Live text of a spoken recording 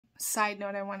Side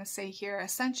note I want to say here,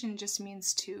 ascension just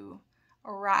means to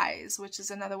arise, which is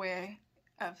another way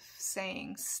of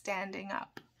saying standing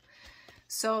up.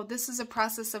 So this is a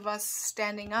process of us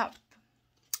standing up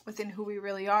within who we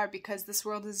really are, because this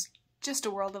world is just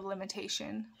a world of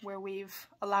limitation where we've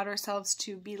allowed ourselves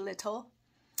to belittle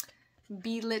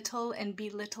and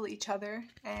belittle each other.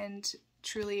 And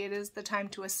truly it is the time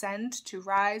to ascend, to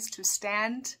rise, to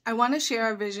stand. I want to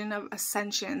share a vision of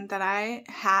ascension that I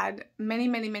had many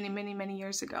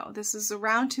years ago. This is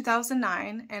around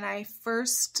 2009, and I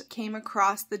first came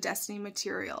across the Destiny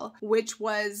material, which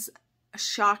was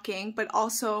shocking, but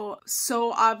also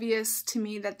so obvious to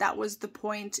me that that was the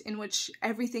point in which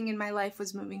everything in my life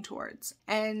was moving towards.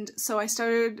 And so I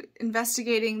started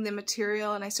investigating the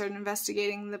material, and I started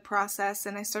investigating the process,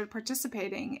 and I started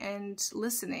participating and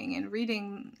listening and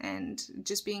reading and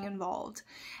just being involved.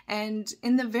 And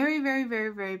in the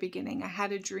very beginning, I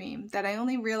had a dream that I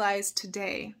only realized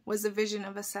today was a vision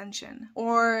of ascension.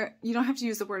 Or you don't have to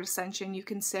use the word ascension, you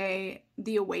can say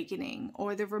the awakening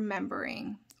or the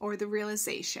remembering or the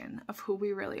realization of who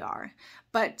we really are.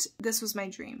 But this was my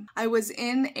dream. I was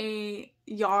in a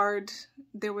yard.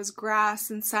 There was grass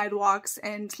and sidewalks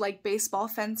and like baseball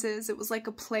fences. It was like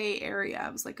a play area.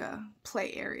 It was like a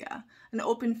play area, an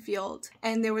open field.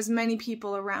 And there was many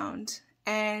people around.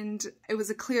 And it was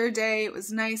a clear day. It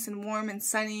was nice and warm and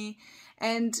sunny.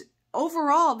 And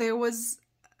overall, there was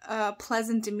a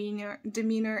pleasant demeanor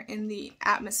in the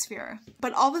atmosphere.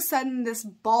 But all of a sudden, this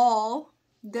ball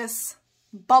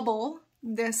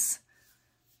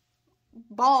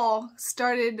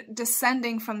started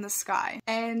descending from the sky,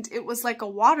 and it was like a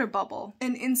water bubble,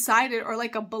 and inside it, or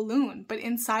like a balloon, but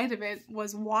inside of it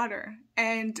was water.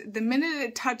 And the minute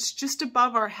it touched just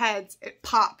above our heads, it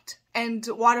popped and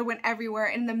water went everywhere.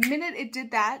 And the minute it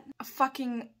did that, a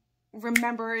fucking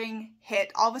remembering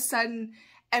hit. All of a sudden,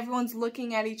 everyone's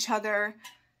looking at each other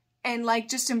and like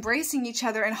just embracing each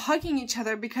other and hugging each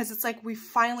other, because it's like we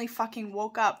finally fucking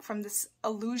woke up from this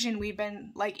illusion we've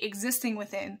been like existing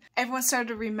within. Everyone started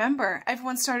to remember.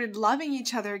 Everyone started loving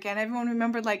each other again. Everyone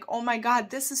remembered like, oh my God,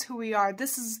 this is who we are.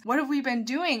 This is, what have we been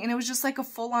doing? And it was just like a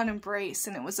full-on embrace,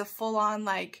 and it was a full-on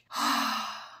like,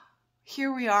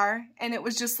 here we are. And it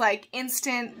was just like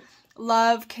instant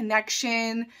love,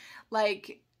 connection,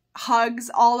 like hugs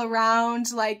all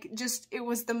around, like just, it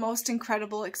was the most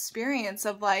incredible experience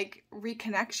of like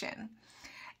reconnection.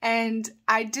 And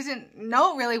I didn't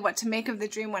know really what to make of the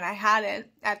dream when I had it.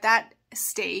 At that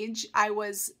stage, I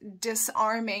was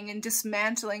disarming and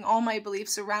dismantling all my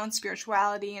beliefs around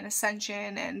spirituality and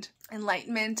ascension and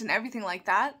enlightenment and everything like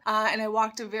that. And I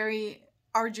walked a very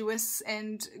arduous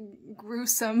and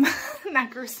gruesome,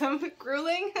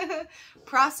 grueling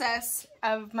process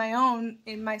of my own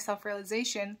in my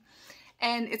self-realization.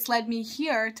 And it's led me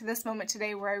here to this moment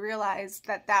today, where I realized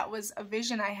that that was a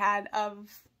vision I had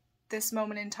of this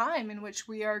moment in time in which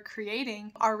we are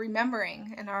creating our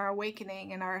remembering and our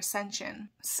awakening and our ascension.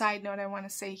 Side note I want to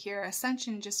say here,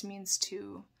 ascension just means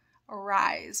to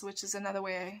arise, which is another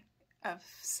way of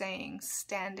saying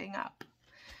standing up.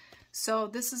 So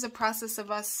this is a process of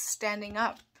us standing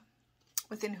up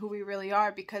within who we really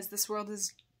are, because this world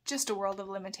is just a world of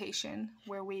limitation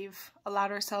where we've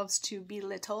allowed ourselves to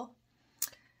belittle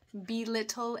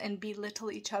and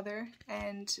belittle each other.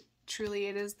 And truly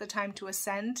it is the time to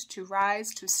ascend, to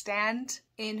rise, to stand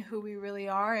in who we really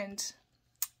are. And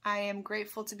I am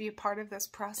grateful to be a part of this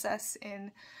process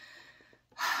in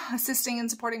assisting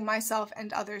and supporting myself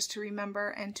and others to remember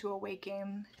and to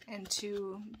awaken and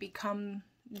to become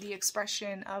the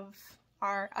expression of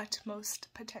our utmost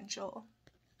potential.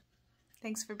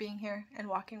 Thanks for being here and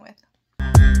walking with.